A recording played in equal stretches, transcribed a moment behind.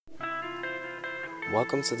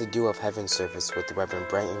Welcome to the Dew of Heaven service with Reverend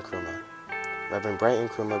Brighton Nkrumah. Reverend Brighton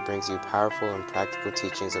Nkrumah brings you powerful and practical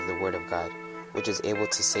teachings of the Word of God, which is able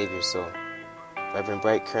to save your soul. Reverend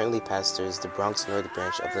Bright currently pastors the Bronx North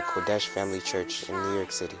Branch of the Kodesh Family Church in New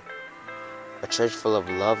York City, a church full of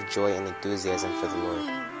love, joy, and enthusiasm for the Lord.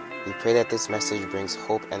 We pray that this message brings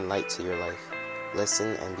hope and light to your life.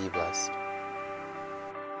 Listen and be blessed.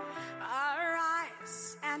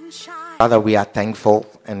 Father, we are thankful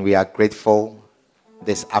and we are grateful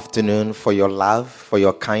this afternoon for your love, for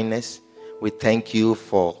your kindness. We thank you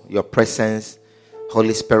for your presence.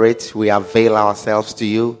 Holy Spirit, we avail ourselves to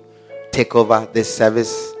you. Take over this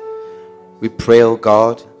service. We pray, oh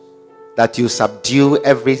God, that you subdue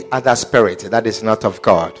every other spirit that is not of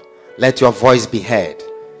God. Let your voice be heard.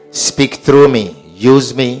 Speak through me.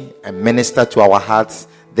 Use me and minister to our hearts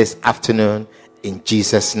this afternoon. In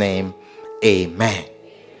Jesus' name, amen.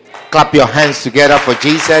 Clap your hands together for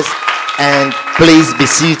Jesus and please be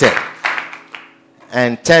seated.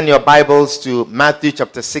 And turn your Bibles to Matthew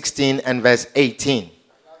chapter 16 and verse 18.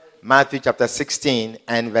 Matthew chapter 16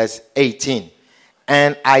 and verse 18.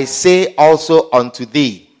 And I say also unto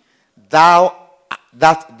thee, thou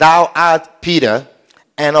art Peter,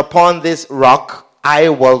 and upon this rock I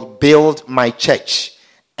will build my church,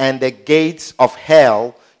 and the gates of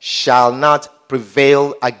hell shall not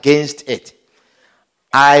prevail against it.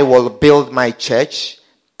 I will build my church,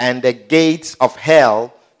 and the gates of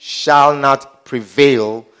hell shall not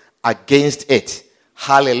prevail against it.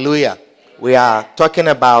 Hallelujah. We are talking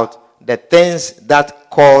about the things that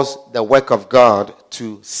cause the work of God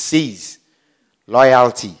to cease.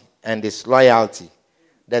 Loyalty and disloyalty.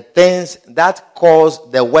 The things that cause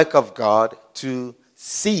the work of God to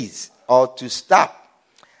cease or to stop.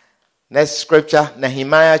 Next scripture,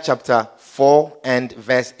 Nehemiah chapter 4 and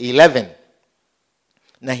verse 11.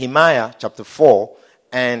 Nehemiah chapter 4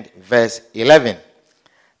 and verse 11.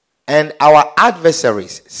 And our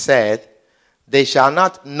adversaries said, they shall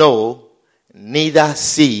not know, neither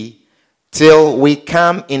see, till we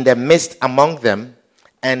come in the midst among them,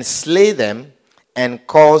 and slay them, and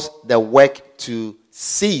cause the work to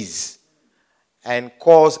cease. And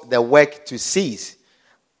cause the work to cease.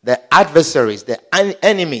 The adversaries, the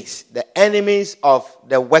enemies of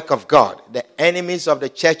the work of God, the enemies of the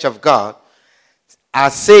church of God, are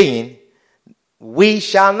saying, we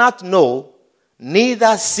shall not know,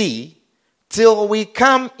 neither see, till we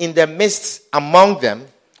come in the midst among them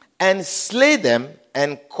and slay them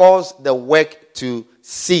and cause the work to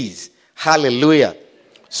cease. Hallelujah.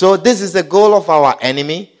 So this is the goal of our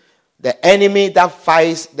enemy, the enemy that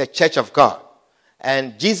fights the church of God.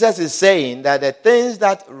 And Jesus is saying that the things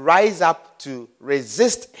that rise up to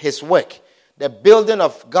resist his work, the building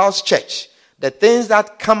of God's church, the things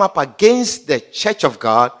that come up against the church of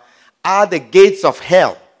God are the gates of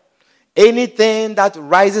hell. Anything that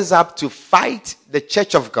rises up to fight the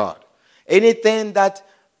church of God, anything that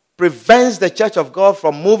prevents the church of God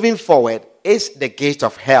from moving forward is the gate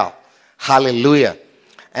of hell. Hallelujah.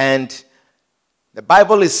 And the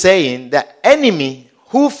Bible is saying the enemy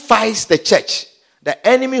who fights the church, the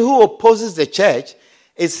enemy who opposes the church,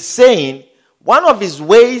 is saying one of his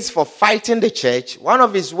ways for fighting the church, one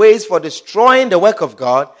of his ways for destroying the work of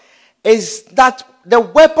God, is that the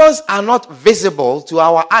weapons are not visible to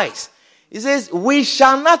our eyes. He says, we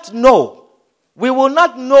shall not know. We will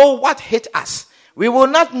not know what hit us. We will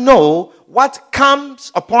not know what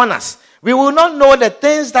comes upon us. We will not know the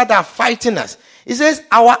things that are fighting us. He says,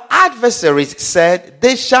 our adversaries said,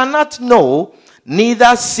 they shall not know,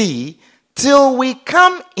 neither see, till we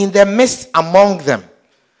come in the midst among them.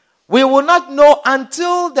 We will not know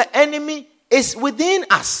until the enemy is within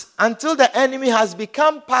us, until the enemy has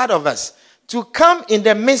become part of us, to come in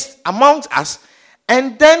the midst amongst us,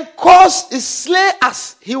 and then slay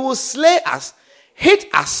us. He will slay us, hit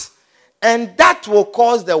us, and that will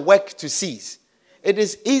cause the work to cease. It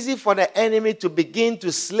is easy for the enemy to begin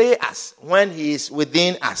to slay us when he is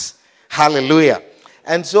within us. Hallelujah.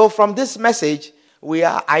 And so from this message, we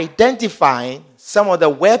are identifying some of the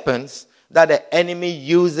weapons that the enemy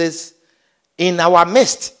uses in our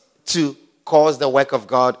midst to cause the work of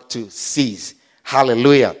God to cease.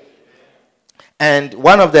 Hallelujah. And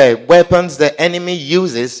one of the weapons the enemy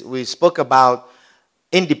uses, we spoke about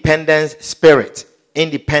independent spirit.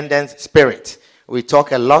 Independent spirit. We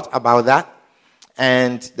talk a lot about that.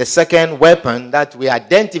 And the second weapon that we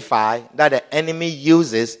identify that the enemy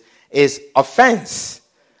uses is offense.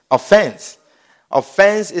 Offense.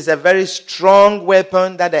 Offense is a very strong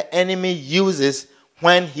weapon that the enemy uses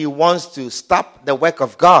when he wants to stop the work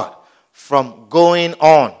of God from going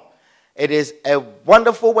on. It is a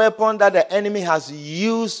wonderful weapon that the enemy has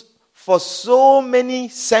used for so many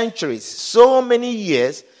centuries, so many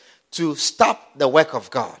years to stop the work of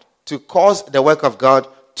God, to cause the work of God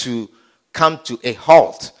to come to a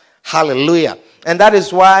halt. Hallelujah. And that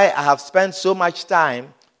is why I have spent so much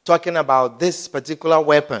time talking about this particular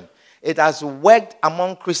weapon. It has worked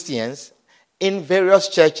among Christians in various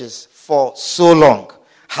churches for so long.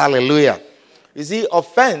 Hallelujah. You see,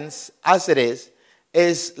 offense, as it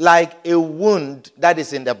is like a wound that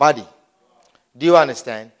is in the body. Do you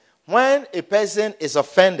understand? When a person is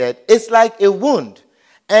offended, it's like a wound.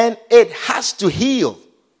 And it has to heal.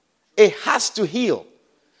 It has to heal.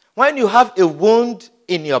 When you have a wound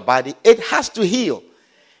in your body, it has to heal.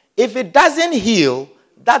 If it doesn't heal,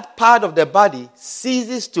 that part of the body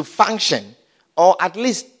ceases to function, or at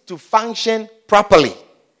least to function properly.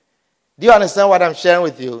 Do you understand what I'm sharing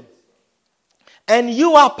with you? And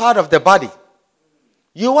you are part of the body.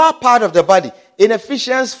 You are part of the body. In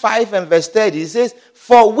Ephesians 5 and verse 30, it says,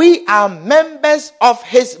 "For we are members of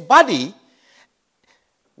his body."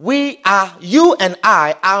 You and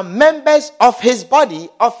I are members of his body,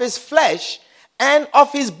 of his flesh, and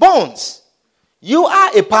of his bones. You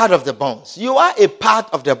are a part of the bones. You are a part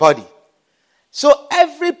of the body. So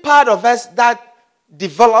every part of us that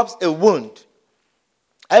develops a wound,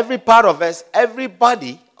 every part of us,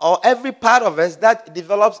 everybody, or every part of us that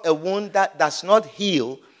develops a wound that does not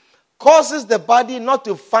heal, causes the body not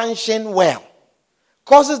to function well,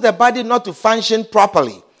 causes the body not to function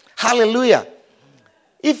properly. Hallelujah.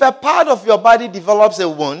 If a part of your body develops a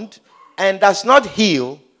wound and does not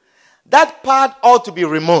heal, that part ought to be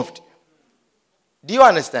removed. Do you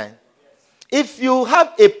understand? If you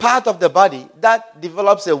have a part of the body that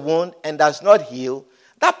develops a wound and does not heal,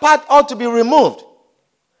 that part ought to be removed.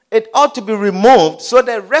 It ought to be removed so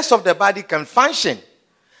the rest of the body can function.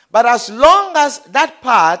 But as long as that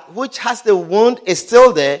part which has the wound is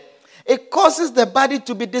still there, it causes the body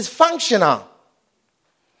to be dysfunctional.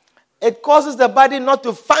 It causes the body not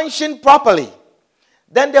to function properly.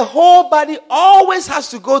 Then the whole body always has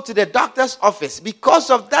to go to the doctor's office because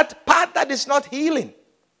of that part that is not healing.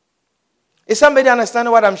 Is somebody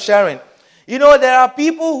understanding what I'm sharing? You know, there are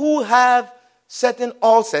people who have certain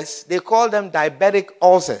ulcers. They call them diabetic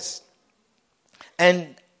ulcers.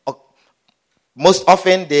 And most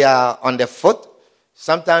often they are on the foot.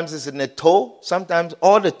 Sometimes it's in the toe. Sometimes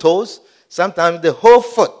all the toes. Sometimes the whole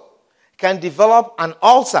foot can develop an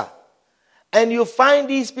ulcer. And you find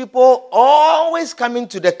these people always coming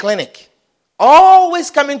to the clinic.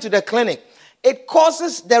 Always coming to the clinic. It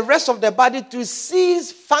causes the rest of the body to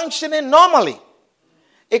cease functioning normally.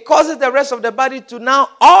 It causes the rest of the body to now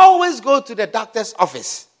always go to the doctor's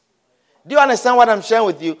office. Do you understand what I'm sharing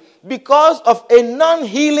with you? Because of a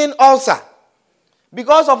non-healing ulcer.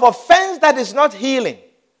 Because of offense that is not healing.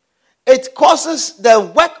 It causes the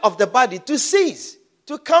work of the body to cease,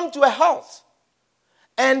 to come to a halt.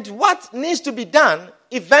 And what needs to be done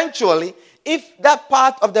eventually, if that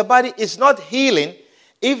part of the body is not healing,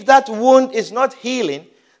 if that wound is not healing,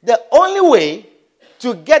 the only way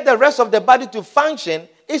to get the rest of the body to function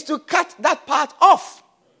is to cut that part off.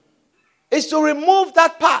 Is to remove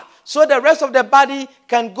that part so the rest of the body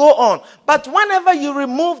can go on. But whenever you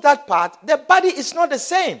remove that part, the body is not the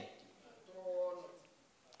same.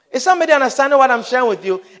 Is somebody understanding what I'm sharing with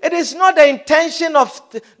you? It is not the intention of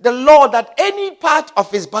the Lord that any part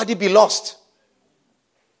of his body be lost.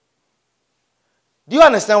 Do you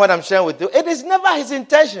understand what I'm sharing with you? It is never his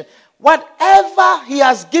intention. Whatever he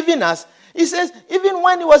has given us, he says, even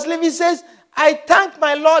when he was living, he says, "I thank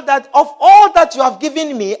my Lord that of all that you have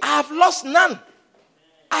given me, I have lost none."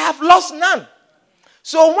 I have lost none.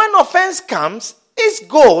 So when offense comes, its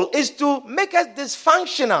goal is to make us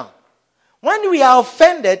dysfunctional. When we are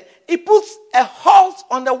offended, it puts a halt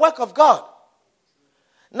on the work of God.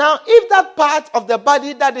 Now, if that part of the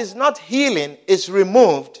body that is not healing is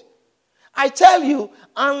removed, I tell you,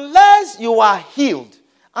 unless you are healed,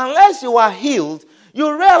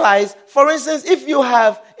 you realize, for instance, if you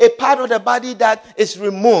have a part of the body that is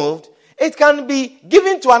removed, it can be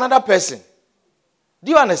given to another person.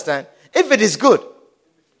 Do you understand? If it is good.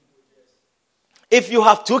 If you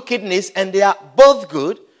have 2 kidneys and they are both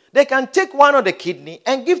good, they can take one of the kidney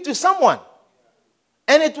and give to someone.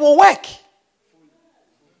 And it will work.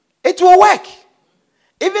 It will work.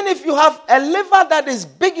 Even if you have a liver that is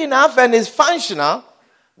big enough and is functional,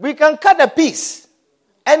 we can cut a piece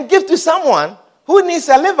and give to someone who needs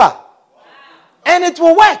a liver. And it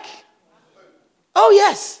will work. Oh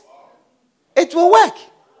yes. It will work.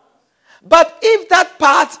 But if that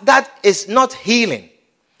part that is not healing,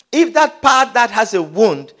 if that part that has a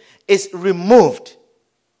wound is removed,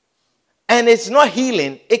 and it's not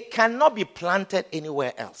healing, it cannot be planted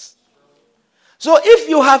anywhere else. So if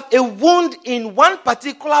you have a wound in one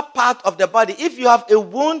particular part of the body, if you have a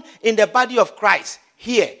wound in the body of Christ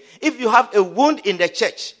here, if you have a wound in the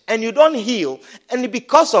church and you don't heal, and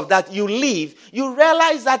because of that you leave, you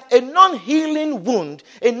realize that a non-healing wound,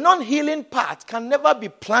 a non-healing part can never be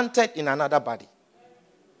planted in another body.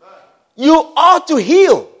 You ought to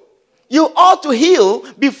heal. You ought to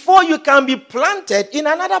heal before you can be planted in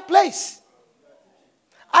another place.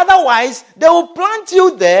 Otherwise, they will plant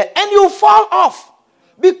you there and you fall off.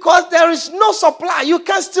 Because there is no supply. You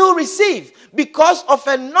can still receive because of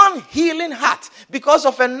a non-healing heart. Because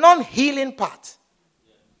of a non-healing part.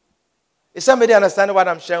 Is somebody understanding what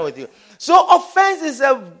I'm sharing with you? So offense is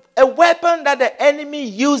a weapon that the enemy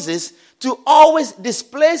uses to always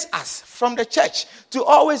displace us from the church. To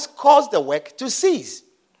always cause the work to cease.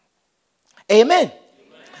 Amen.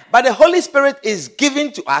 But the Holy Spirit is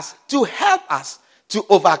given to us to help us to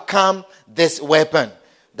overcome this weapon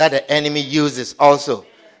that the enemy uses also.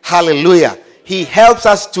 Hallelujah. He helps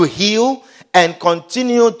us to heal and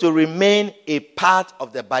continue to remain a part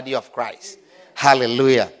of the body of Christ.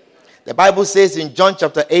 Hallelujah. The Bible says in John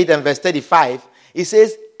chapter 8 and verse 35, it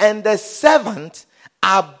says, and the servant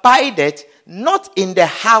abideth not in the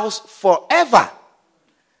house forever.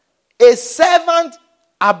 A servant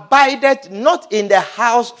abideth not in the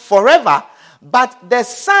house forever, but the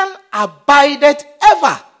Son abideth ever.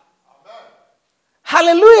 Amen.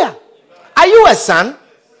 Hallelujah. Amen. Are you a son?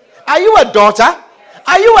 Are you a daughter?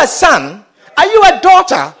 Are you a son? Are you a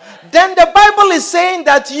daughter? Then the Bible is saying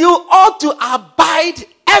that you ought to abide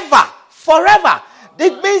ever, forever.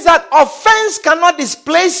 It means that offense cannot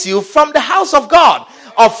displace you from the house of God.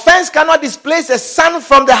 Offense cannot displace a son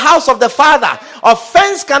from the house of the father.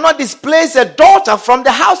 Offense cannot displace a daughter from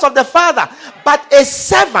the house of the father. But a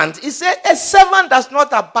servant, he said, a servant does not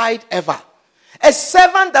abide ever. A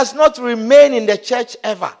servant does not remain in the church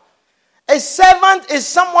ever. A servant is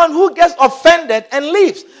someone who gets offended and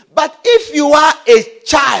leaves. But if you are a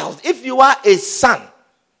child, if you are a son,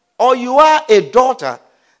 or you are a daughter,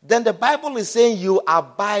 then the Bible is saying you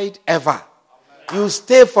abide ever. You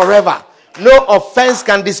stay forever. No offense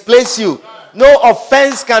can displace you. No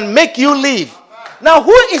offense can make you leave. Now,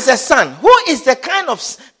 who is a son? Who is the kind of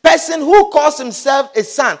person who calls himself a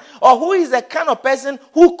son? Or who is the kind of person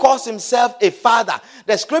who calls himself a father?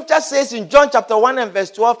 The scripture says in John chapter 1 and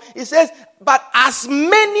verse 12, it says, but as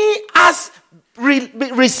many as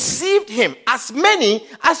received him, as many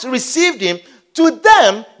as received him, to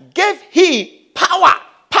them gave he power.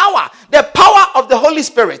 The power of the Holy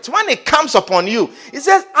Spirit. When it comes upon you, it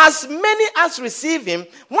says, as many as receive him,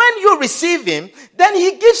 when you receive him, then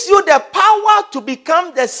he gives you the power to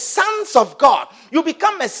become the sons of God. You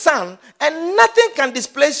become a son and nothing can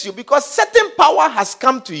displace you because certain power has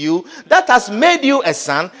come to you that has made you a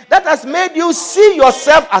son, that has made you see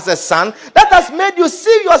yourself as a son, that has made you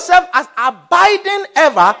see yourself as abiding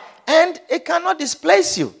ever, and it cannot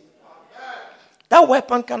displace you. That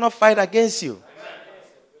weapon cannot fight against you.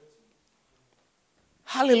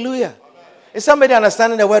 Hallelujah. Is somebody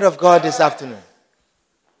understanding the word of God this afternoon?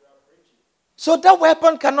 So that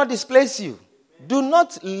weapon cannot displace you. Do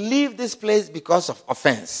not leave this place because of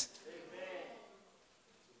offense.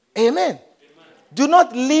 Amen. Do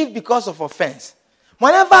not leave because of offense.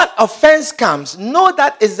 Whenever offense comes, know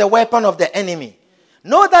that is the weapon of the enemy.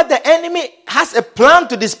 Know that the enemy has a plan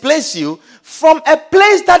to displace you from a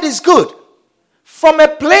place that is good. From a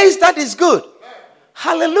place that is good.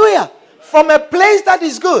 Hallelujah. From a place that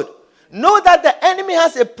is good. Know that the enemy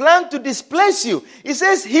has a plan to displace you. He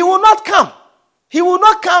says he will not come. He will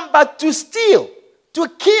not come but to steal, to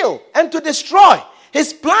kill, and to destroy.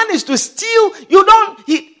 His plan is to steal.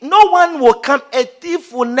 No one will come. A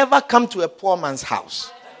thief will never come to a poor man's house.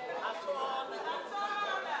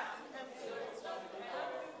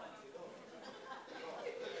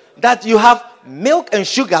 That you have milk and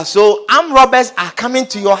sugar, so armed robbers are coming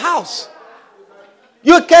to your house.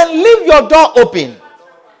 You can leave your door open.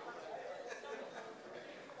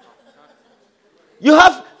 You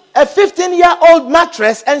have a 15-year-old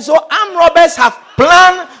mattress, and so armed robbers have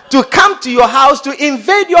planned to come to your house, to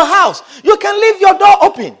invade your house. You can leave your door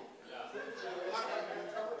open.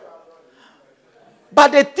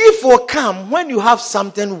 But the thief will come when you have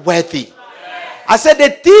something worthy. I said the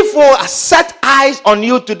thief will set eyes on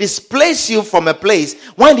you to displace you from a place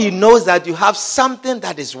when he knows that you have something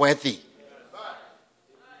that is worthy.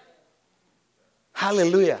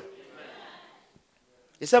 Hallelujah.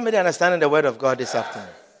 Is somebody understanding the word of God this afternoon?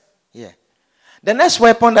 Yeah. The next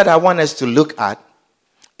weapon that I want us to look at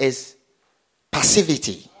is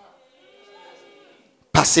passivity.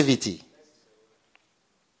 Passivity.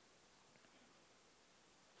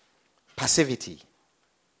 Passivity.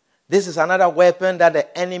 This is another weapon that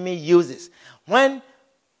the enemy uses. When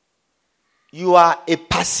you are a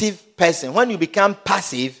passive person, when you become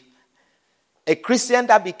passive, a Christian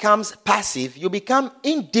that becomes passive, you become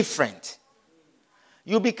indifferent.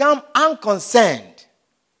 You become unconcerned.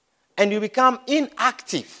 And you become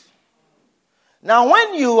inactive. Now,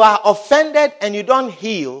 when you are offended and you don't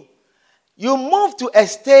heal, you move to a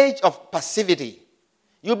stage of passivity.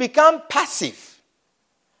 You become passive.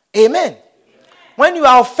 Amen. When you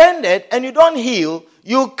are offended and you don't heal,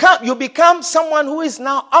 you become someone who is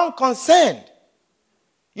now unconcerned.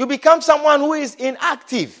 You become someone who is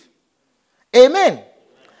inactive. Amen.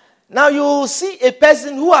 Now you see a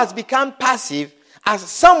person who has become passive as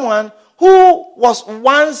someone who was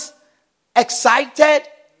once excited,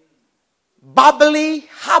 bubbly,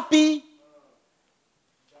 happy,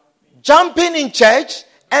 jumping in church,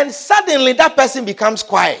 and suddenly that person becomes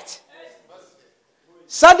quiet.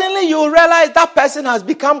 Suddenly you realize that person has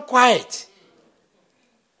become quiet.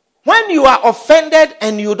 When you are offended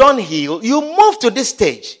and you don't heal, you move to this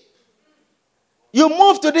stage. You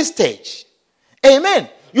move to this stage. Amen.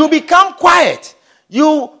 You become quiet.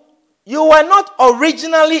 You were not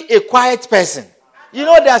originally a quiet person. You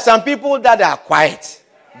know, there are some people that are quiet.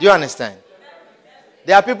 Do you understand?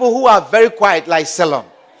 There are people who are very quiet, like Salom.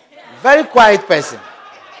 Very quiet person.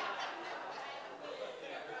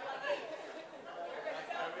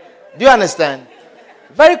 Do you understand?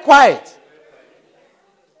 Very quiet.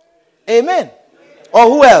 Amen. Or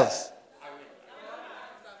who else?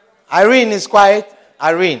 Irene is quiet.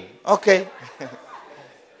 Irene. Okay.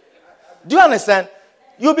 Do you understand?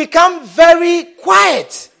 You become very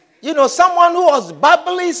quiet. You know, someone who was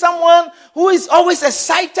bubbly, someone who is always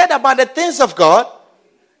excited about the things of God,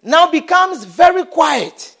 now becomes very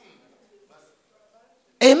quiet.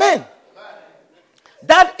 Amen.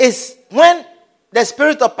 That is when the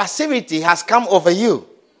spirit of passivity has come over you.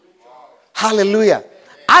 Hallelujah.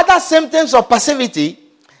 Other symptoms of passivity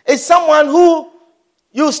is someone who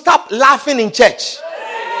you stop laughing in church.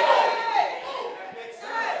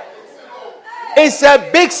 It's a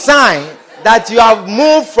big sign that you have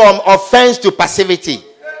moved from offense to passivity.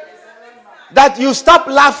 That you stop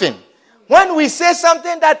laughing. When we say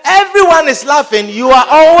something that everyone is laughing, you are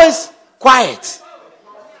always quiet.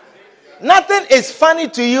 Nothing is funny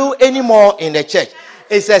to you anymore in the church.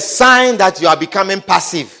 It's a sign that you are becoming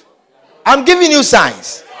passive. I'm giving you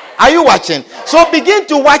signs. Are you watching? So begin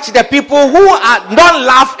to watch the people who don't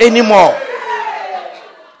laugh anymore.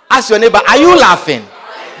 Ask your neighbor, are you laughing?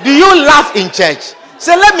 Do you laugh in church?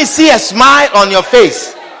 Say, let me see a smile on your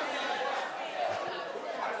face.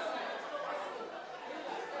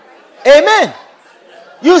 Amen.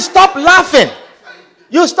 You stop laughing.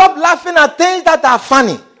 You stop laughing at things that are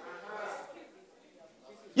funny.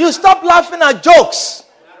 You stop laughing at jokes.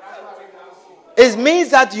 It means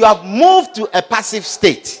that you have moved to a passive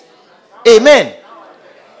state. Amen.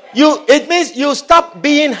 It means you stop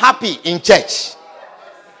being happy in church.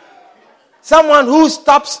 Someone who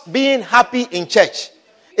stops being happy in church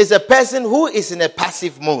is a person who is in a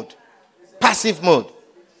passive mode. Passive mode.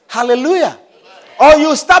 Hallelujah. Or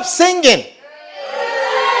you stop singing.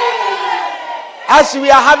 As we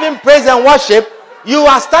are having praise and worship, you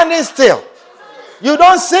are standing still. You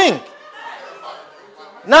don't sing.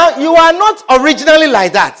 Now, you are not originally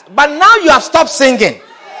like that. But now you have stopped singing.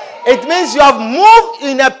 It means you have moved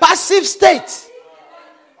in a passive state.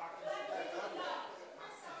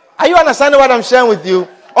 Are you understanding what I'm sharing with you?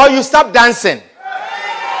 Or you stop dancing.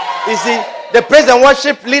 You see, the praise and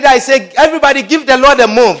worship leader is saying, everybody give the Lord a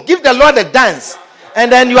move. Give the Lord a dance.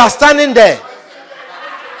 And then you are standing there.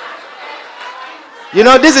 You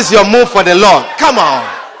know, this is your move for the Lord. Come on.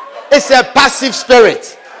 It's a passive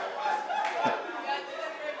spirit.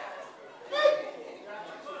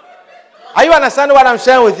 Are you understanding what I'm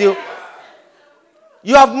sharing with you?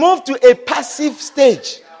 You have moved to a passive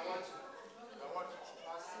stage.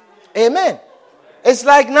 Amen. It's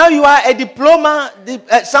like now you are a diploma,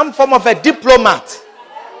 some form of a diplomat.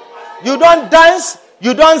 You don't dance,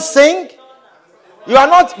 you don't sing.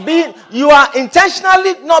 You are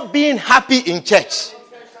intentionally not being happy in church.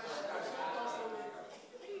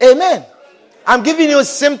 Amen. I'm giving you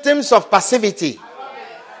symptoms of passivity.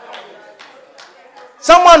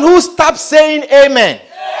 Someone who stops saying amen.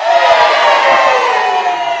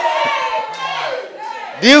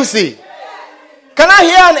 Do you see? Can I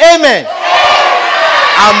hear an amen?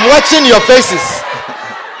 I'm watching your faces.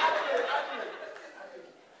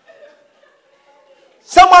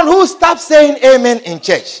 Someone who stops saying amen in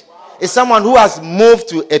church is someone who has moved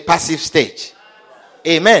to a passive stage.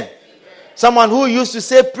 Amen. Someone who used to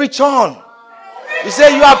say, preach on. You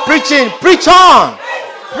say you are preaching. Preach on.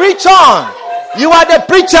 Preach on. You are the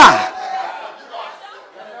preacher.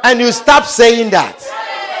 And you stop saying that.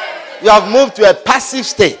 You have moved to a passive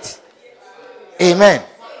state. Amen.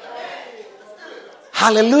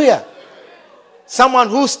 Hallelujah. Someone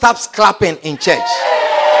who stops clapping in church.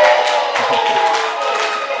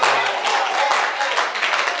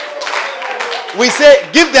 We say,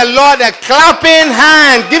 give the Lord a clapping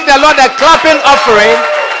hand. Give the Lord a clapping offering.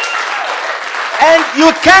 And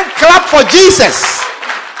you can't clap for Jesus.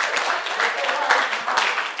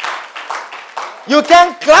 You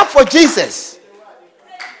can't clap for Jesus.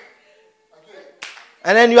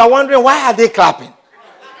 And then you are wondering, why are they clapping?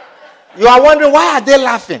 You are wondering, why are they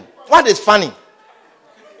laughing? What is funny?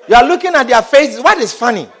 You are looking at their faces. What is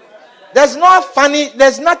funny? There's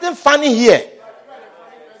nothing funny here.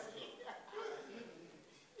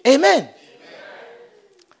 Amen.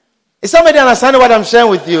 Is somebody understanding what I'm sharing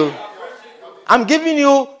with you? I'm giving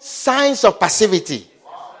you signs of passivity.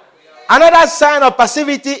 Another sign of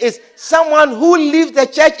passivity is someone who leaves the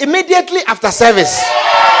church immediately after service.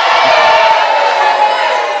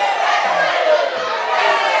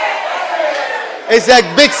 It's a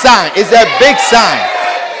big sign. It's a big sign.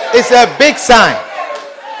 It's a big sign.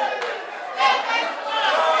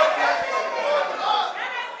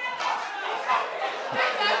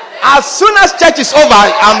 As soon as church is over,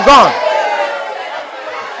 I'm gone.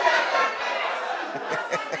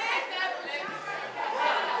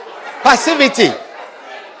 Passivity.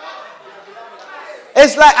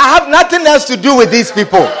 It's like I have nothing else to do with these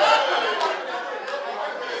people.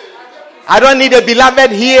 I don't need a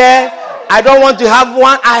beloved here. I don't want to have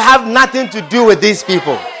one. I have nothing to do with these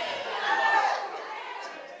people.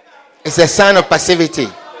 It's a sign of passivity.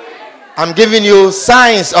 I'm giving you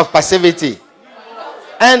signs of passivity.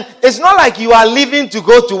 And it's not like you are leaving to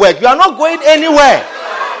go to work. You are not going anywhere.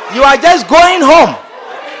 You are just going home.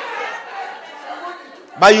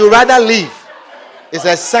 But you rather leave. It's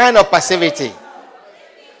a sign of passivity.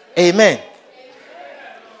 Amen.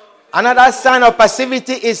 Another sign of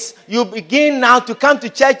passivity is you begin now to come to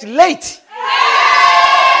church late.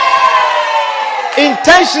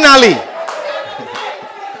 Intentionally.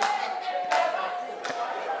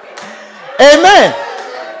 Amen.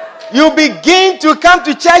 You begin to come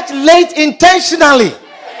to church late intentionally.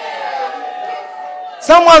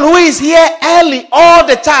 Someone who is here early all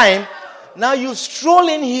the time, now you stroll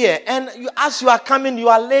in here and as you are coming, you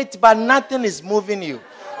are late, but nothing is moving you.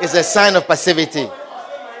 It's a sign of passivity.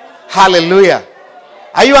 Hallelujah.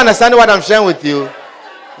 Are you understanding what I'm sharing with you?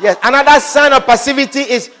 Yes. Another sign of passivity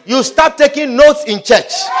is you stop taking notes in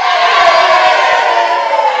church.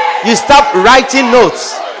 You stop writing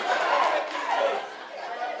notes.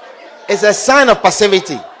 It's a sign of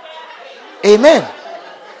passivity. Amen.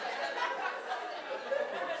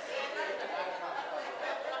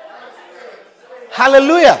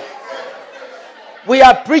 Hallelujah. We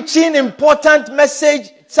are preaching important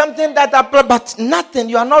message, something that but nothing.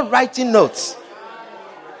 You are not writing notes.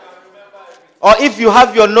 Or if you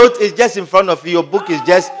have your note, it's just in front of you. Your book is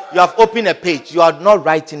just, you have opened a page. You are not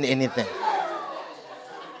writing anything.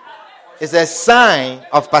 It's a sign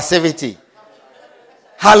of passivity.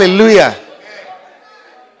 Hallelujah.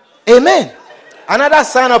 Amen. Another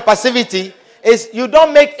sign of passivity is you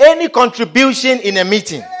don't make any contribution in a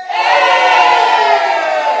meeting.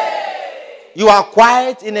 You are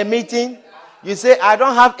quiet in a meeting. You say, I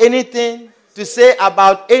don't have anything to say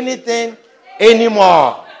about anything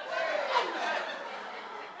anymore.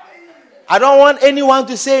 I don't want anyone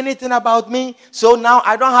to say anything about me. So now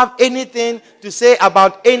I don't have anything to say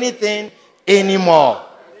about anything anymore.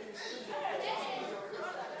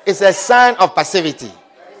 It's a sign of passivity.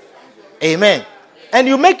 Amen. And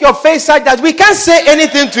you make your face such that we can't say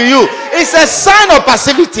anything to you. It's a sign of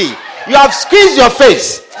passivity. You have squeezed your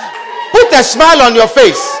face. Put a smile on your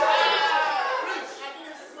face.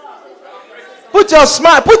 Put a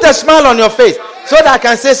smile on your face so that I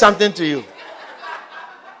can say something to you.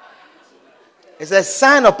 It's a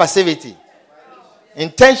sign of passivity.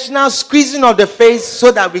 Intentional squeezing of the face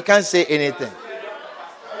so that we can't say anything.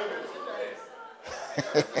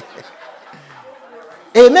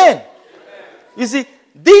 Amen. You see,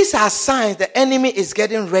 these are signs the enemy is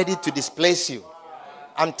getting ready to displace you.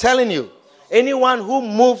 I'm telling you, anyone who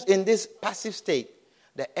moves in this passive state,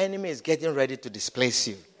 the enemy is getting ready to displace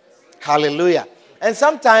you. Hallelujah. And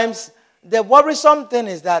sometimes the worrisome thing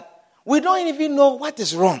is that we don't even know what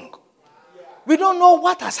is wrong. We don't know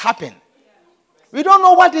what has happened. We don't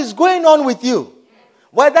know what is going on with you.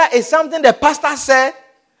 Whether it's something the pastor said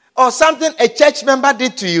or something a church member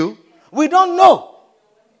did to you, we don't know.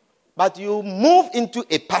 But you move into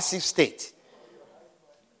a passive state.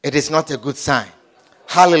 It is not a good sign.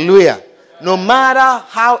 Hallelujah. No matter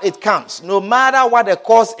how it comes, no matter what the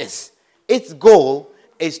cause is, its goal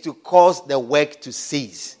is to cause the work to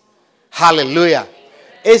cease. Hallelujah.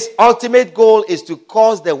 Its ultimate goal is to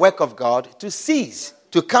cause the work of God to cease,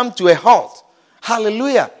 to come to a halt.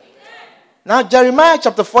 Hallelujah. Now, Jeremiah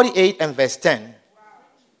chapter 48 and verse 10.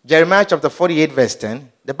 Jeremiah chapter 48 verse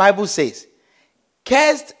 10. The Bible says,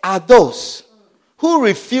 "Cursed are those who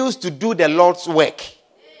refuse to do the Lord's work."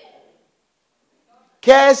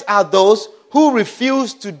 Cursed are those who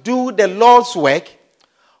refuse to do the Lord's work,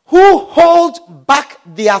 who hold back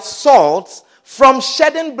their swords from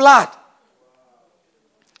shedding blood.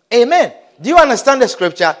 Amen. Do you understand the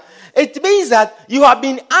scripture? It means that you have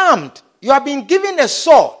been armed. You have been given a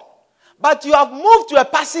sword. But you have moved to a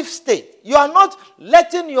passive state. You are not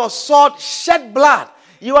letting your sword shed blood.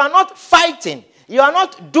 You are not fighting. You are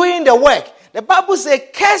not doing the work. The Bible says,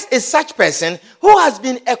 cursed is such person who has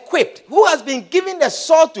been equipped, who has been given the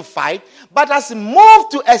sword to fight, but has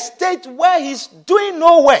moved to a state where he's doing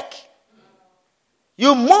no work.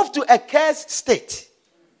 You move to a cursed state.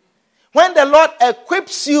 When the Lord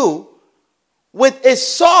equips you with a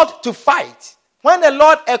sword to fight, when the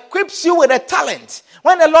Lord equips you with a talent,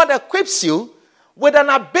 when the Lord equips you with an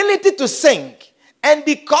ability to sing, and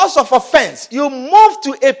because of offense, you move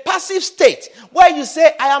to a passive state where you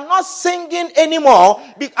say, I am not singing anymore.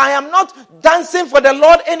 I am not dancing for the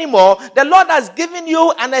Lord anymore. The Lord has given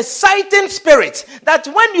you an exciting spirit that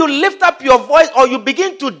when you lift up your voice or you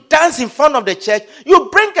begin to dance in front of the church, you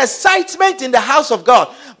bring excitement in the house of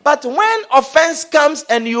God. But when offense comes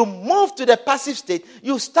and you move to the passive state,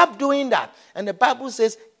 you stop doing that. And the Bible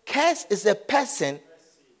says, cursed is a person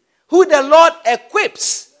who the Lord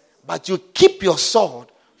equips, but you keep your sword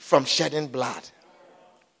from shedding blood.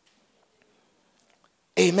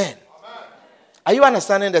 Amen. Are you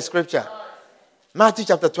understanding the scripture? Matthew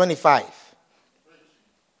chapter 25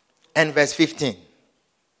 and verse 15.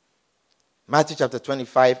 Matthew chapter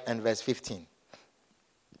 25 and verse 15.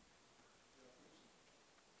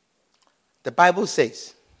 The Bible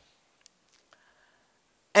says,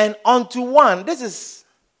 and unto one, this is,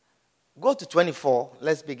 go to 24,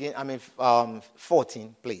 let's begin,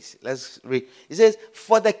 14, please. Let's read. It says,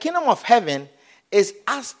 for the kingdom of heaven is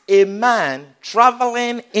as a man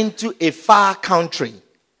traveling into a far country,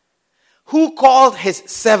 who called his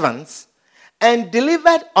servants and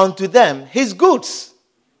delivered unto them his goods.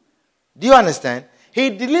 Do you understand? He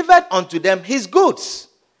delivered unto them his goods.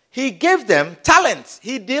 He gave them talents.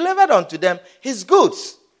 He delivered unto them his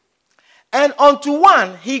goods. And unto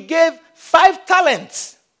one he gave 5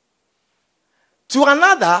 talents. To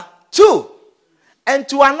another 2. And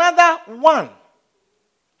to another 1.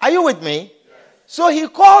 Are you with me? Yes. So he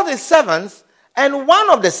called his servants, and one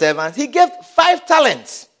of the servants he gave 5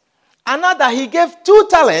 talents. Another he gave 2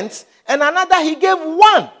 talents, and another he gave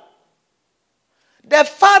 1. The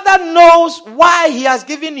Father knows why he has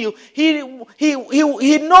given you. He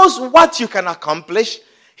knows what you can accomplish.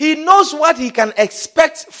 He knows what he can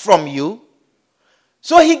expect from you.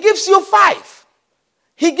 So he gives you 5.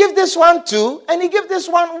 He gives this one 2, and he gives this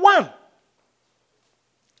one 1.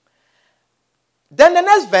 Then the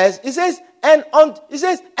next verse, it says,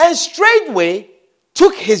 and straightway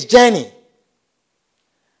took his journey.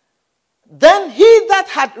 Then he that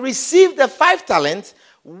had received the 5 talents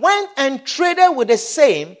went and traded with the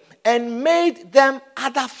same and made them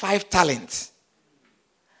other 5 talents.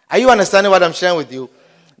 Are you understanding what I'm sharing with you?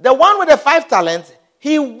 The one with the 5 talents,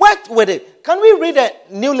 he worked with it. Can we read the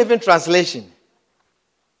New Living Translation?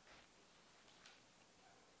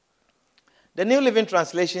 The New Living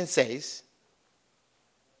Translation says,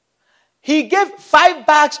 he gave 5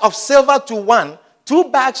 bags of silver to one, 2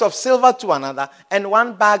 bags of silver to another, and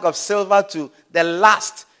 1 bag of silver to the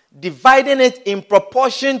last, dividing it in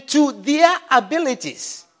proportion to their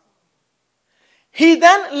abilities. He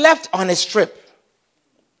then left on his trip.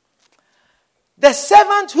 The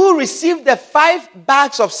servant who received the 5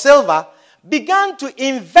 bags of silver began to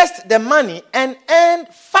invest the money and earned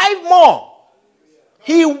 5 more.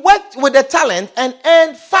 He worked with the talent and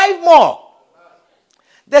earned 5 more.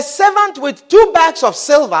 The servant with 2 bags of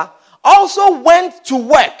silver also went to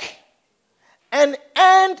work and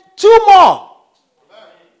earned 2 more.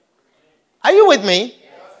 Are you with me?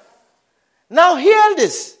 Yes. Now hear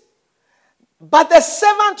this. But the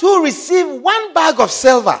servant who received 1 bag of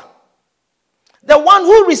silver, the one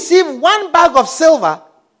who received 1 bag of silver,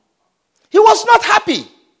 he was not happy.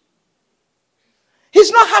 He's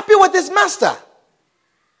not happy with his master.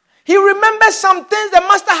 He remembers some things the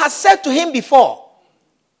master has said to him before.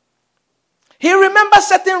 He remembers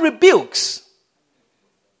certain rebukes.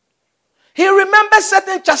 He remembers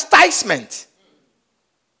certain chastisement.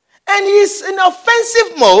 And he's in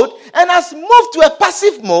offensive mode and has moved to a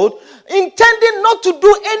passive mode, intending not to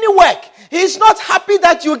do any work. He's not happy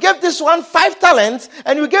that you gave this one 5 talents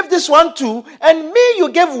and you gave this one 2 and me you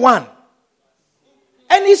gave 1.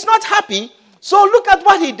 And he's not happy. So look at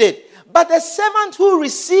what he did. But the servant who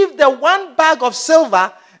received the 1 bag of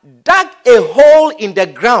silver dug a hole in the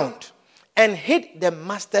ground and hid the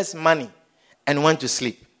master's money and went to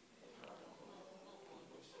sleep.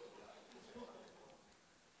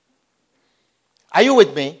 Are you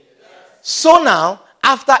with me? Yes. So now,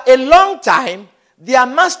 after a long time, their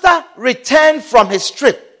master returned from his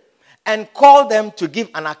trip and called them to give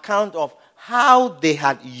an account of how they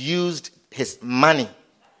had used his money.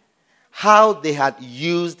 How they had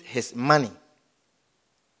used his money.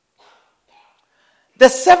 The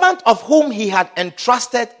servant of whom he had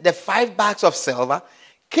entrusted the 5 bags of silver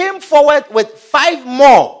came forward with 5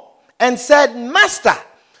 more and said, Master,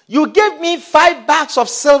 you gave me 5 bags of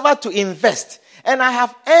silver to invest, and I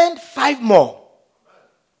have earned 5 more.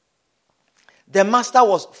 The master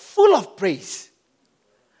was full of praise.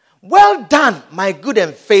 Well done, my good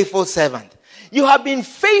and faithful servant. You have been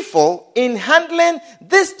faithful in handling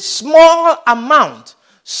this small amount.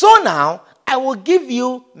 So now, I will give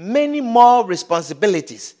you many more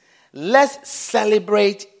responsibilities. Let's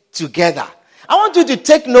celebrate together. I want you to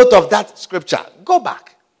take note of that scripture. Go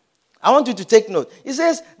back. I want you to take note. It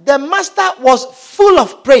says, the master was full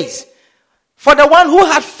of praise for the one who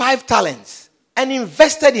had 5 talents and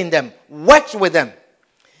invested in them, worked with them.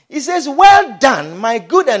 He says, well done, my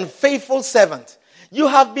good and faithful servant. You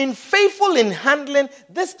have been faithful in handling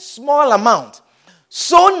this small amount.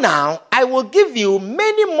 So now I will give you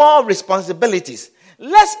many more responsibilities.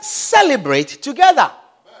 Let's celebrate together.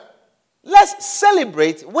 Let's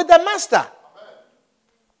celebrate with the master.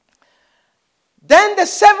 Then the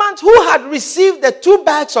servant who had received the 2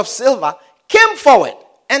 bags of silver came forward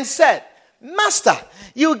and said, Master,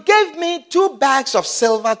 you gave me 2 bags of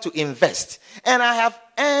silver to invest, and I have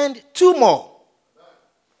earned 2 more.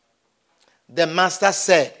 The master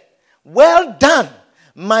said, well done,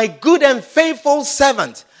 my good and faithful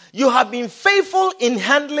servant. You have been faithful in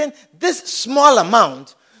handling this small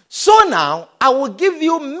amount. So now I will give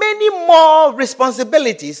you many more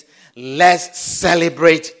responsibilities. Let's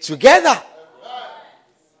celebrate together.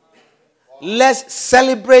 Let's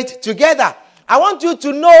celebrate together. I want you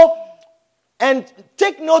to know and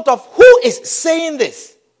take note of who is saying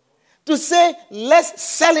this. To say, let's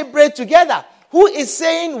celebrate together. Who is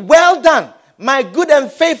saying, well done, my good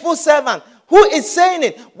and faithful servant? Who is saying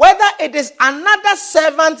it? Whether it is another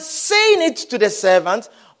servant saying it to the servant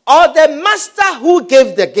or the master who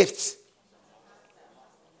gave the gifts.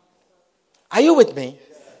 Are you with me?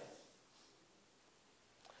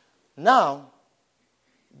 Now,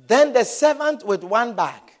 then the servant with 1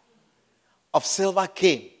 bag of silver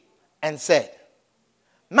came and said,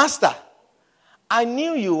 Master, I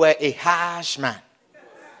knew you were a harsh man.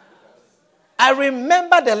 I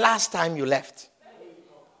remember the last time you left.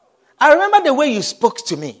 I remember the way you spoke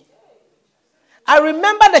to me. I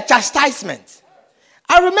remember the chastisement.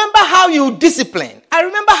 I remember how you discipline. I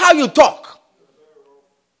remember how you talk.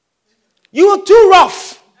 You were too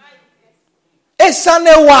rough.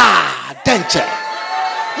 Esanewa denche.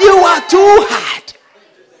 You are too hard.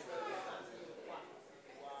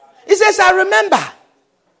 He says, I remember.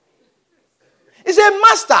 He said,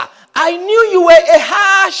 Master, I knew you were a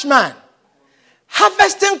harsh man.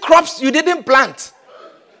 Harvesting crops you didn't plant.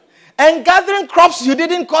 And gathering crops you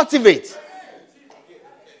didn't cultivate.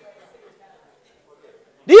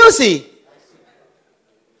 Do you see?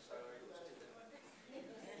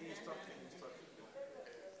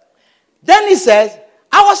 Then he says,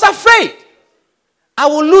 I was afraid I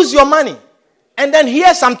will lose your money and then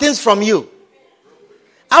hear some things from you.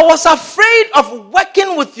 I was afraid of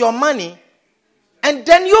working with your money and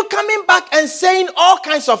then you coming back and saying all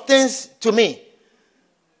kinds of things to me.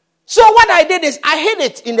 So what I did is I hid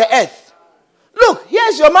it in the earth. Look,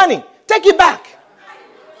 here's your money. Take it back.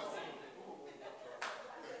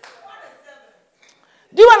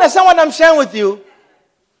 Do you understand what I'm sharing with you?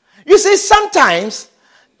 You see, sometimes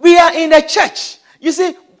we are in a church. You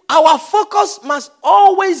see, our focus must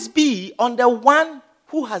always be on the one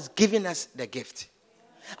who has given us the gift.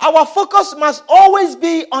 Our focus must always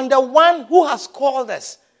be on the one who has called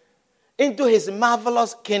us into his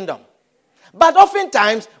marvelous kingdom. But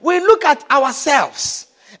oftentimes, we look at ourselves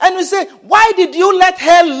And we say, why did you let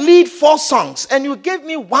her lead 4 songs and you gave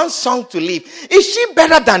me 1 song to lead? Is she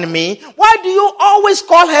better than me? Why do you always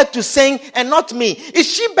call her to sing and not me?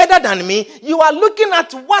 Is she better than me? You are looking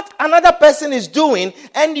at what another person is doing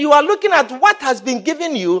and you are looking at what has been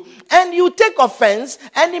given you and you take offense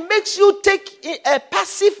and it makes you take a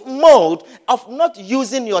passive mode of not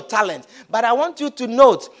using your talent. But I want you to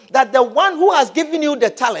note that the one who has given you the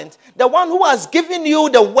talent, the one who has given you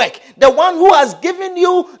the work, the one who has given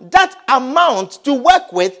you that amount to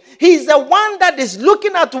work with, he's the one that is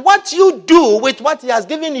looking at what you do with what he has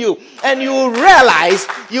given you. And you will realize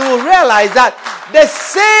that the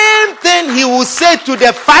same thing he will say to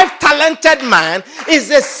the 5 talented man is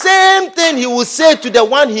the same thing he will say to the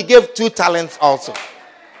one he gave 2 talents also.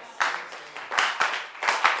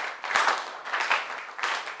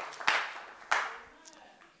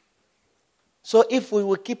 So if we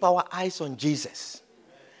will keep our eyes on Jesus,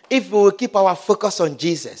 if we will keep our focus on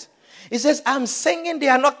Jesus, he says, I'm singing, they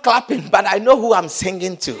are not clapping, but I know who I'm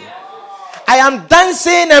singing to. I am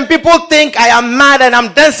dancing and people think I am mad and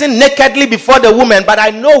I'm dancing nakedly before the woman, but I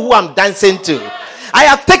know who I'm dancing to. I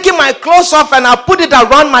have taken my clothes off and I put it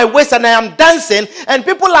around my waist and I am dancing and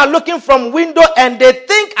people are looking from window and they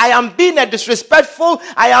think I am being a disrespectful,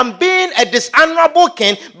 I am being a dishonorable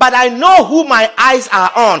king, but I know who my eyes are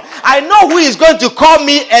on. I know who is going to call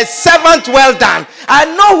me a servant well done. I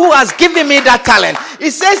know who has given me that talent.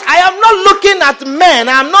 He says, I am not looking at men,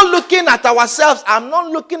 I am not looking at ourselves, I'm not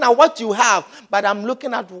looking at what you have, but I'm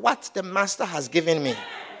looking at what the master has given me.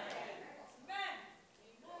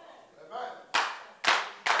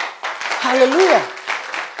 Hallelujah.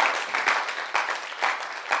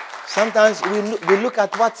 Sometimes we look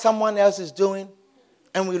at what someone else is doing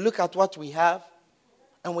and we look at what we have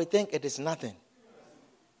and we think it is nothing.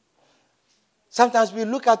 Sometimes we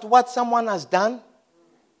look at what someone has done.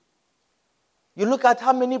 You look at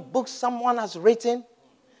how many books someone has written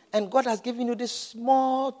and God has given you this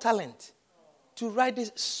small talent to write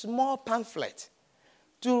this small pamphlet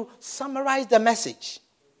to summarize the message.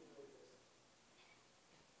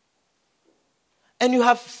 And you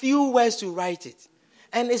have few words to write it.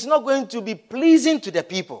 And it's not going to be pleasing to the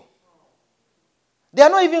people. They are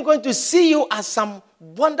not even going to see you as some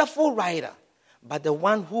wonderful writer. But the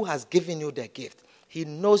one who has given you the gift, he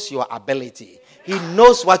knows your ability. He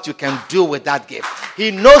knows what you can do with that gift.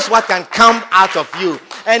 He knows what can come out of you.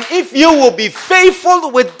 And if you will be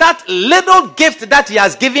faithful with that little gift that he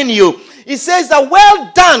has given you, he says, a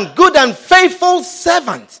well done, good and faithful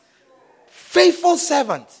servant. Faithful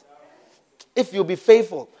servant. If you be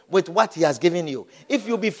faithful with what he has given you, if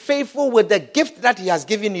you be faithful with the gift that he has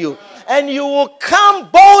given you, and you will come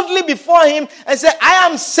boldly before him and say, I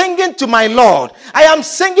am singing to my Lord. I am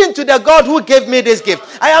singing to the God who gave me this gift.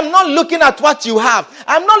 I am not looking at what you have.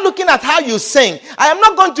 I am not looking at how you sing. I am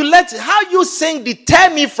not going to let how you sing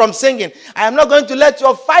deter me from singing. I am not going to let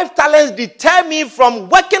your 5 talents deter me from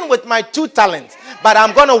working with my 2 talents. But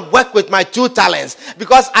I'm going to work with my 2 talents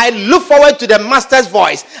because I look forward to the master's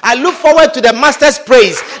voice. I look forward to the master's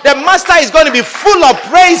praise. The master is going to be full of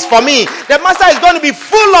praise for me. The master is going to be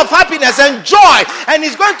full of happiness and joy. And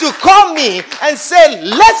he's going to call me and say,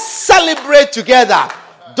 let's celebrate together.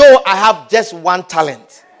 Though I have just 1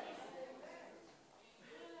 talent.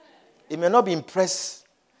 It may not be impressive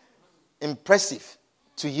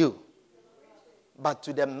to you. But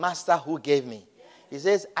to the master who gave me. He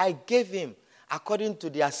says, I gave him according to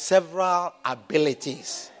their several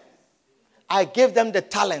abilities. I gave them the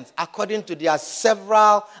talents according to their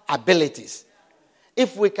several abilities.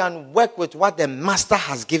 If we can work with what the master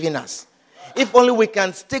has given us, if only we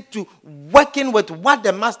can stick to working with what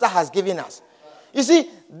the master has given us. You see,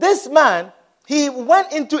 this man, he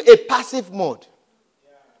went into a passive mode.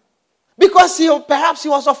 Because perhaps he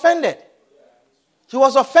was offended. He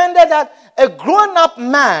was offended that a grown-up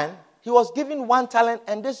man, he was given 1 talent,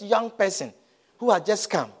 and this young person who had just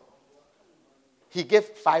come, he gave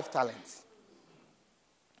 5 talents.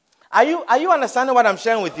 Are you understanding what I'm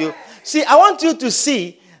sharing with you? See, I want you to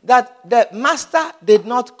see that the master did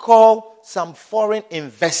not call some foreign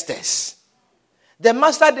investors. The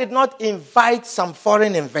master did not invite some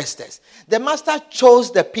foreign investors. The master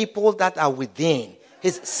chose the people that are within,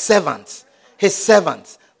 his servants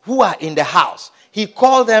who are in the house. He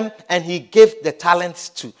called them and he gave the talents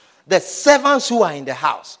to the servants who are in the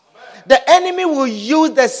house. The enemy will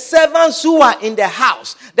use the servants who are in the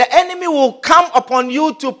house. The enemy will come upon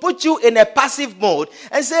you to put you in a passive mode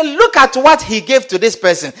and say, look at what he gave to this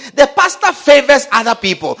person. The pastor favors other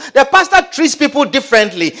people. The pastor treats people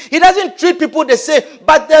differently. He doesn't treat people the same.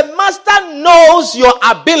 But the master knows your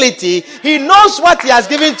ability. He knows what he has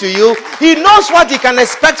given to you. He knows what he can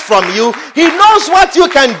expect from you. He knows what you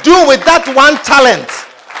can do with that one talent.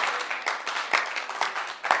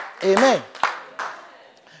 Amen.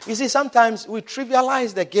 You see, sometimes we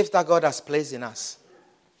trivialize the gift that God has placed in us.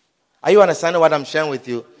 Are you understanding what I'm sharing with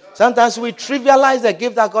you? Sometimes we trivialize the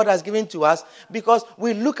gift that God has given to us because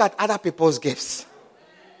we look at other people's gifts.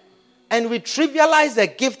 And we trivialize the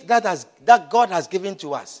gift that God has given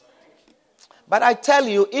to us. But I tell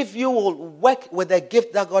you, if you will work with the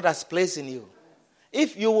gift that God has placed in you,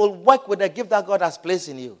 if you will work with the gift that God has placed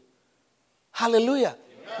in you, hallelujah.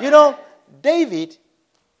 Amen. You know, David,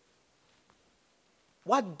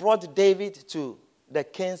 what brought David to the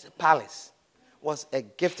king's palace was a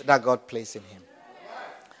gift that God placed in him.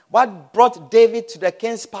 What brought David to the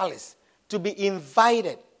king's palace, to be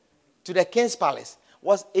invited to the king's palace,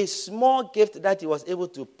 was a small gift that he was able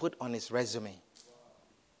to put on his resume.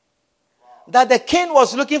 That the king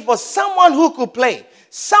was looking for someone who could play,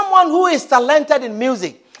 someone who is talented in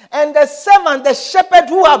music. And the servant, the shepherd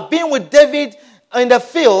who have been with David in the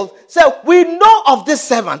field, said, we know of this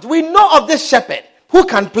servant, we know of this shepherd who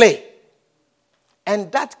can play.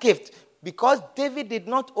 And that gift, because David did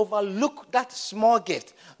not overlook that small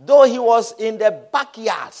gift, though he was in the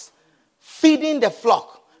backyards, feeding the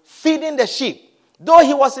flock, feeding the sheep, though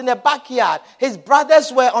he was in the backyard, his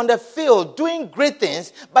brothers were on the field doing great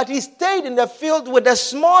things, but he stayed in the field with the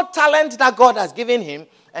small talent that God has given him,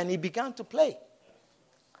 and he began to play.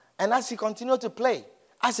 And as he continued to play,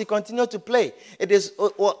 it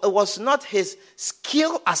was not his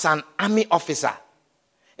skill as an army officer.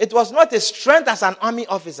 It was not his strength as an army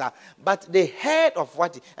officer, but they heard of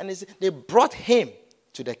what they brought him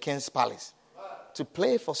to the king's palace to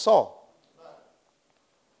play for Saul.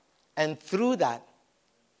 And through that,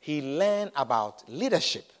 he learned about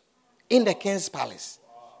leadership in the king's palace.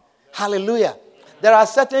 Hallelujah. There are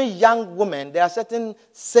certain young women, there are certain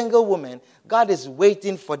single women, God is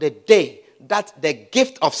waiting for the day that the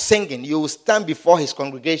gift of singing, you will stand before his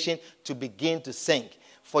congregation to begin to sing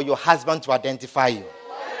for your husband to identify you.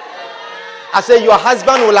 I say your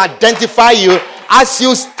husband will identify you as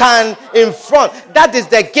you stand in front. That is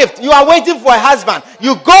the gift. You are waiting for a husband.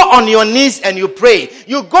 You go on your knees and you pray.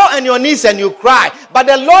 You go on your knees and you cry. But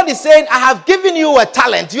the Lord is saying, I have given you a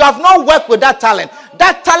talent. You have not worked with that talent.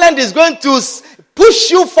 That talent is going to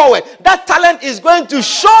push you forward. That talent is going to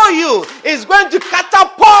show you. It's going to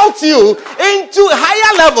catapult you into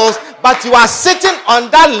higher levels. But you are sitting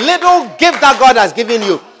on that little gift that God has given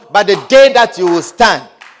you. But the day that you will stand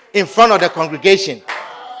in front of the congregation,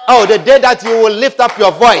 the day that you will lift up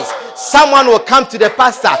your voice, someone will come to the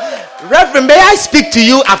pastor. Reverend, may I speak to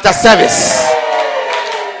you after service?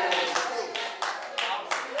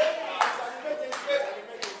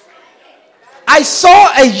 I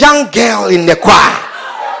saw a young girl in the choir.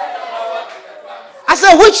 I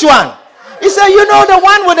said, which one? He said, the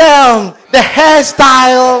one with the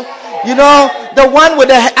hairstyle, the one with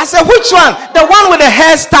the... I said, which one? The one with the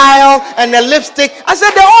hairstyle and the lipstick. I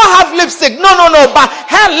said, they all have lipstick. No, but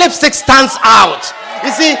her lipstick stands out.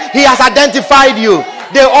 You see, he has identified you.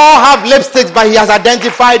 They all have lipsticks, but he has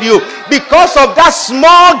identified you because of that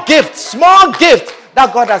small gift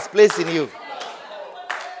that God has placed in you.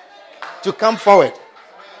 To come forward.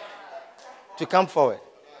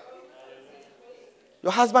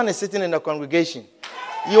 Your husband is sitting in the congregation.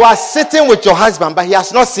 You are sitting with your husband, but he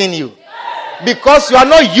has not seen you. Because you are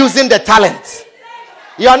not using the talent.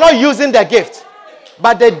 You are not using the gift.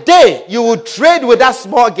 But the day you will trade with that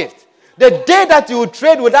small gift, the day that you will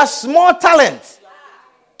trade with that small talent,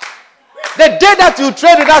 the day that you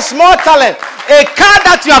trade with that small talent, a car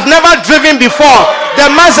that you have never driven before, the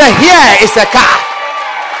man said, here is a car.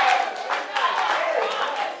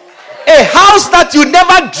 A house that you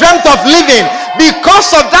never dreamt of living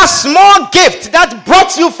because of that small gift that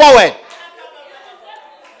brought you forward.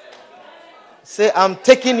 Say, I'm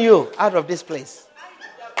taking you out of this place.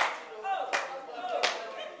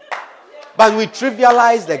 But we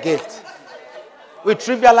trivialize the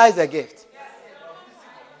gift.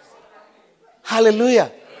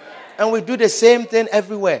 Hallelujah. And we do the same thing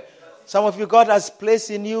everywhere. Some of you, God has placed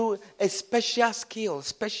in you a special skill,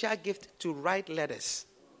 special gift to write letters.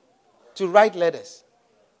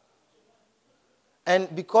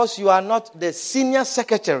 And because you are not the senior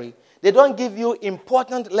secretary, they don't give you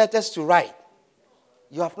important letters to write.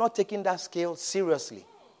 You have not taken that skill seriously.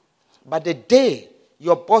 But the day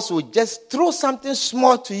your boss will just throw something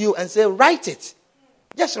small to you and say, write it.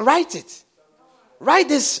 Just write it. Write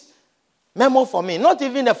this memo for me. Not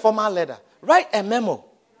even a formal letter. Write a memo.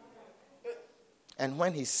 And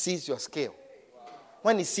when he sees your skill,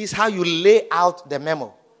 when he sees how you lay out the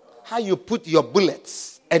memo, how you put your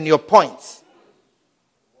bullets and your points,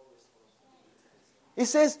 he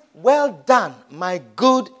says, well done, my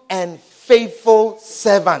good and faithful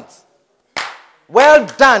servant. Well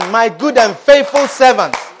done, my good and faithful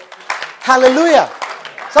servant. Hallelujah.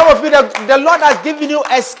 Some of you, the Lord has given you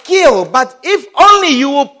a skill, but if only you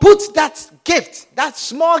will put that gift, that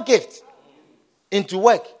small gift, into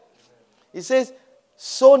work. He says,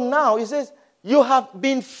 so now, he says, you have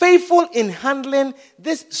been faithful in handling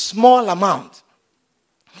this small amount.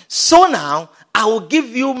 So now, I will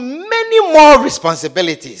give you many more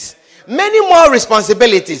responsibilities. Many more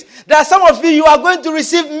responsibilities. There are some of you are going to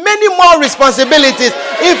receive many more responsibilities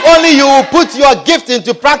if only you will put your gift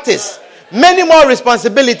into practice. Many more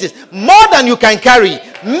responsibilities. More than you can carry.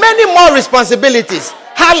 Many more responsibilities.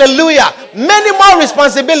 Hallelujah. Many more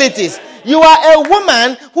responsibilities. You are a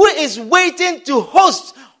woman who is waiting to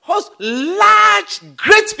host large,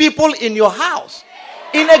 great people in your house.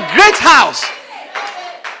 In a great house.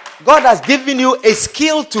 God has given you a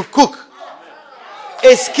skill to cook.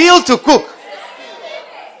 A skill to cook.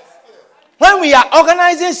 When we are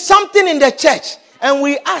organizing something in the church and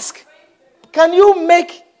we ask, can you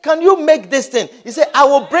make this thing? You say, I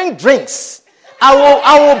will bring drinks. I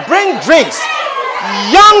will bring drinks.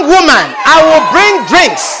 Young woman, I will bring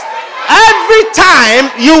drinks. Every time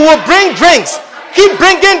you will bring drinks. Keep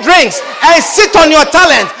bringing drinks and sit on your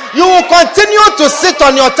talent. You will continue to sit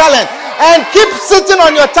on your talent and keep sitting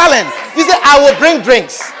on your talent. You say, I will bring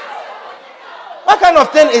drinks. What kind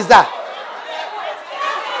of thing is that?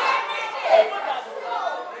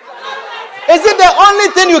 Is it the only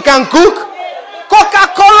thing you can cook?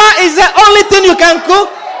 Coca-Cola is the only thing you can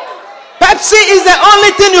cook? Pepsi is the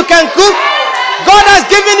only thing you can cook? God has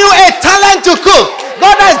given you a talent to cook.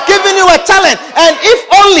 God has given you a talent. And if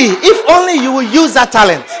only you will use that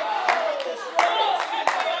talent.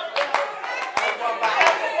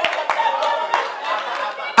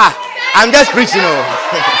 I'm just preaching.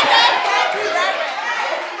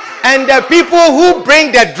 And the people who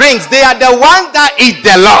bring the drinks, they are the ones that eat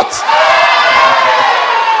the lot.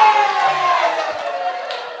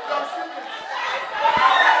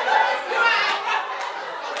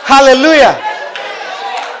 Hallelujah.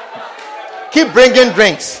 Keep bringing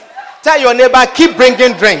drinks. Tell your neighbor, keep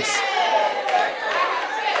bringing drinks.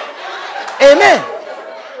 Amen.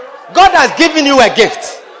 God has given you a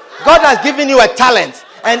gift. God has given you a talent.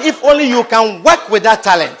 And if only you can work with that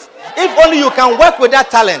talent. If only you can work with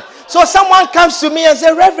that talent. So someone comes to me and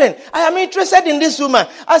says, Reverend, I am interested in this woman.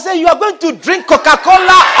 I say, you are going to drink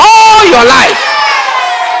Coca-Cola all your life.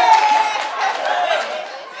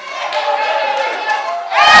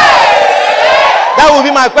 That will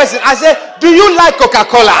be my question. I say, do you like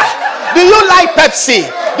Coca-Cola? Do you like Pepsi?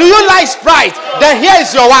 Do you like Sprite? Then here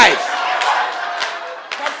is your wife.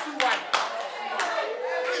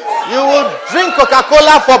 You will drink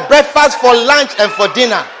Coca-Cola for breakfast, for lunch, and for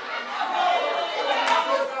dinner.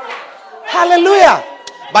 Hallelujah.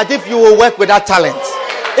 But if you will work with that talent,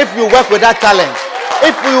 and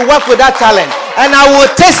I will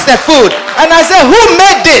taste the food, and I say, who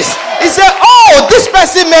made this? He said, oh, this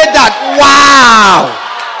person made that. Wow.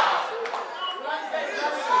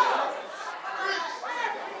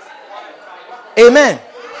 Amen.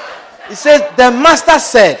 He says, the master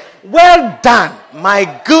said, well done,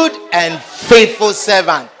 my good and faithful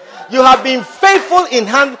servant. You have been faithful in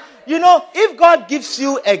hand. You know, if God gives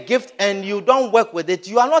you a gift and you don't work with it,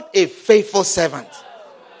 you are not a faithful servant.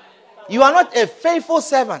 You are not a faithful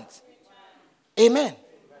servant. Amen.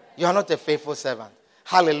 You are not a faithful servant.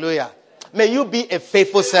 Hallelujah. May you be a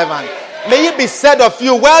faithful servant. May it be said of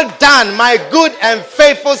you, well done, my good and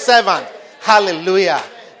faithful servant. Hallelujah.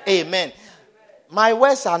 Amen. My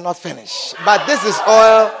words are not finished, but this is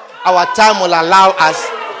all our time will allow us.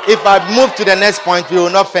 If I move to the next point, we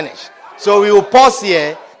will not finish. So we will pause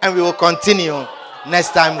here and we will continue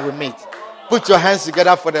next time we meet. Put your hands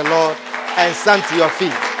together for the Lord and stand to your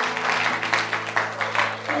feet.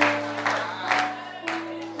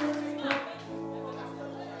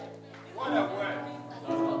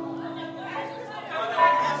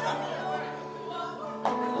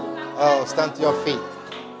 Oh, stand to your feet.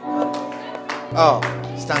 Oh,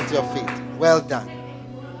 stand to your feet. Well done,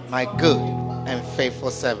 my good and faithful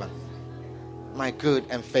servant. My good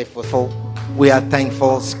and faithful. We are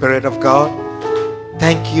thankful, Spirit of God.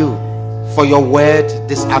 Thank you for your word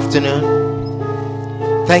this afternoon.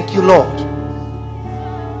 Thank you, Lord.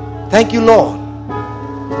 Thank you, Lord,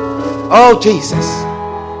 Oh, Jesus.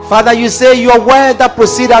 Father, you say your word that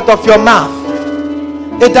proceeds out of your mouth,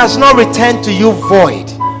 it does not return to you void,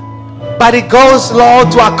 but it goes,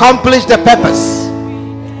 Lord, to accomplish the purpose.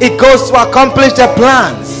 It goes to accomplish the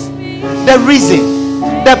plans, the reason,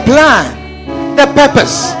 the plan, the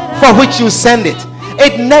purpose for which you send it.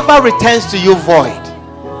 It never returns to you void.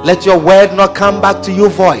 Let your word not come back to you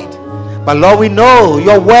void. But Lord, we know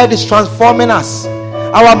your word is transforming us.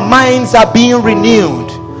 Our minds are being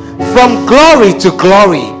renewed from glory to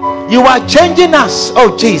glory. You are changing us,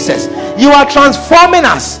 oh Jesus. You are transforming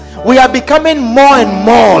us. We are becoming more and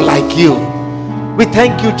more like you. We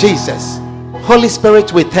thank you, Jesus. Holy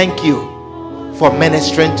Spirit, we thank you for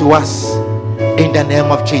ministering to us in the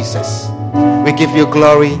name of Jesus. We give you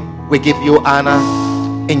glory. We give you honor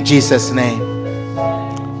in Jesus' name.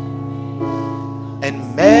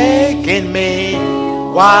 And making me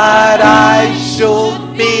what I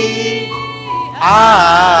should be,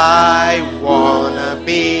 I wanna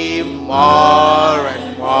be more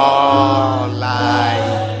and more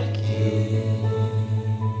like you.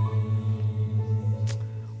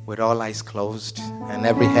 With all eyes closed and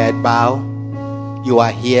every head bowed, you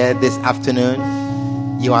are here this afternoon.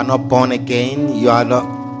 You are not born again. You are not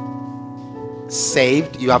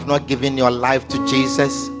saved. You have not given your life to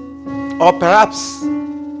Jesus. Or perhaps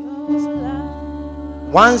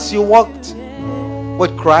once you walked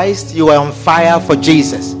with Christ, you were on fire for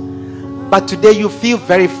Jesus, but today you feel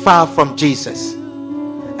very far from Jesus,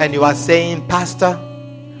 and you are saying, Pastor,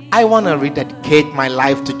 I want to rededicate my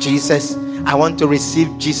life to Jesus. I want to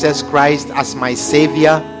receive Jesus Christ as my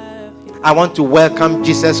Savior. I want to welcome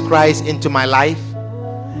Jesus Christ into my life.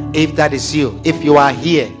 If that is you, if you are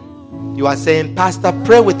here, you are saying, Pastor,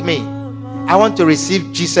 pray with me. I want to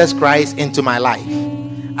receive Jesus Christ into my life.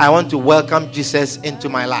 I want to welcome Jesus into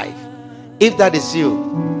my life. If that is you,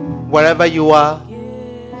 wherever you are,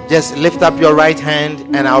 just lift up your right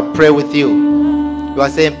hand and I'll pray with you. You are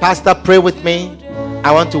saying, Pastor, pray with me.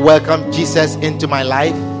 I want to welcome Jesus into my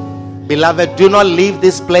life. Beloved, do not leave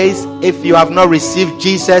this place if you have not received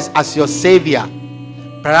Jesus as your Savior.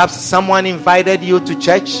 Perhaps someone invited you to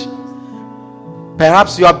church.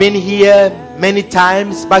 Perhaps you have been here many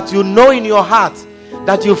times, but you know in your heart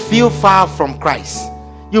that you feel far from Christ.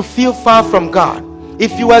 You feel far from God.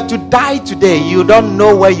 If you were to die today, you don't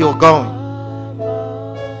know where you're going.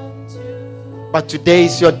 But today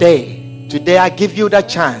is your day. Today I give you that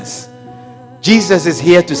chance. Jesus is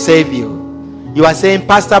here to save you. You are saying,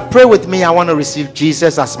 Pastor, pray with me. I want to receive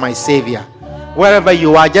Jesus as my Savior. Wherever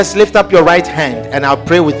you are, just lift up your right hand and I'll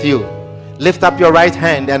pray with you. Lift up your right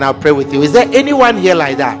hand and I'll pray with you. Is there anyone here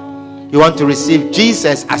like that? You want to receive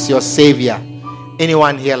Jesus as your Savior?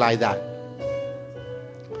 Anyone here like that?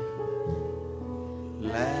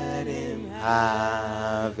 Let him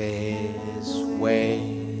have his way.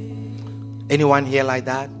 Anyone here like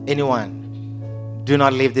that? Anyone? Do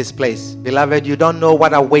not leave this place. Beloved, you don't know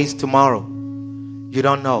what awaits tomorrow. You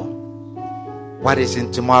don't know what is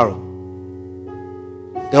in tomorrow.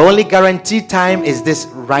 The only guaranteed time is this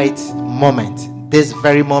right moment. This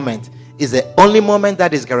very moment is the only moment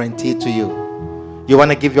that is guaranteed to you. You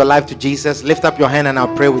want to give your life to Jesus? Lift up your hand and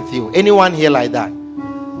I'll pray with you. Anyone here like that?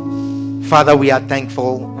 Father, we are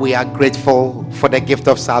thankful. We are grateful for the gift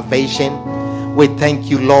of salvation. We thank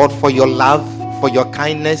you, Lord, for your love, for your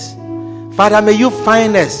kindness. Father, may you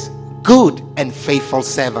find us good and faithful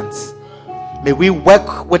servants. May we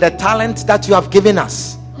work with the talent that you have given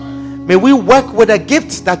us. May we work with the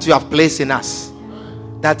gifts that you have placed in us.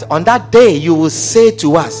 That on that day you will say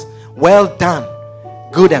to us, well done,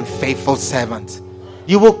 good and faithful servant.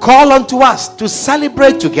 You will call unto us to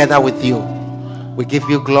celebrate together with you. We give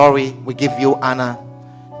you glory. We give you honor.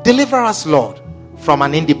 Deliver us, Lord, from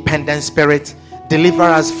an independent spirit. Deliver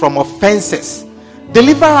us from offenses.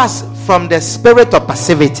 Deliver us from the spirit of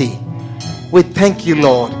passivity. We thank you,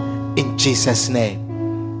 Lord, in Jesus'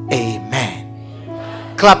 name.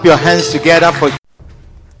 Amen. Clap your hands together for.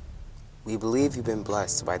 We believe you've been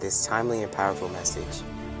blessed by this timely and powerful message.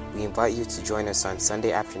 We invite you to join us on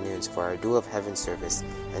Sunday afternoons for our Duel of Heaven service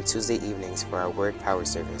and Tuesday evenings for our Word Power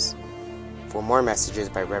service. For more messages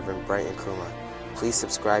by Reverend Brighton Nkrumah, please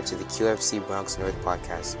subscribe to the QFC Bronx North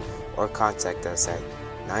podcast or contact us at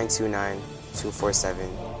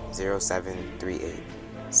 929-247-0738.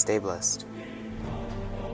 Stay blessed.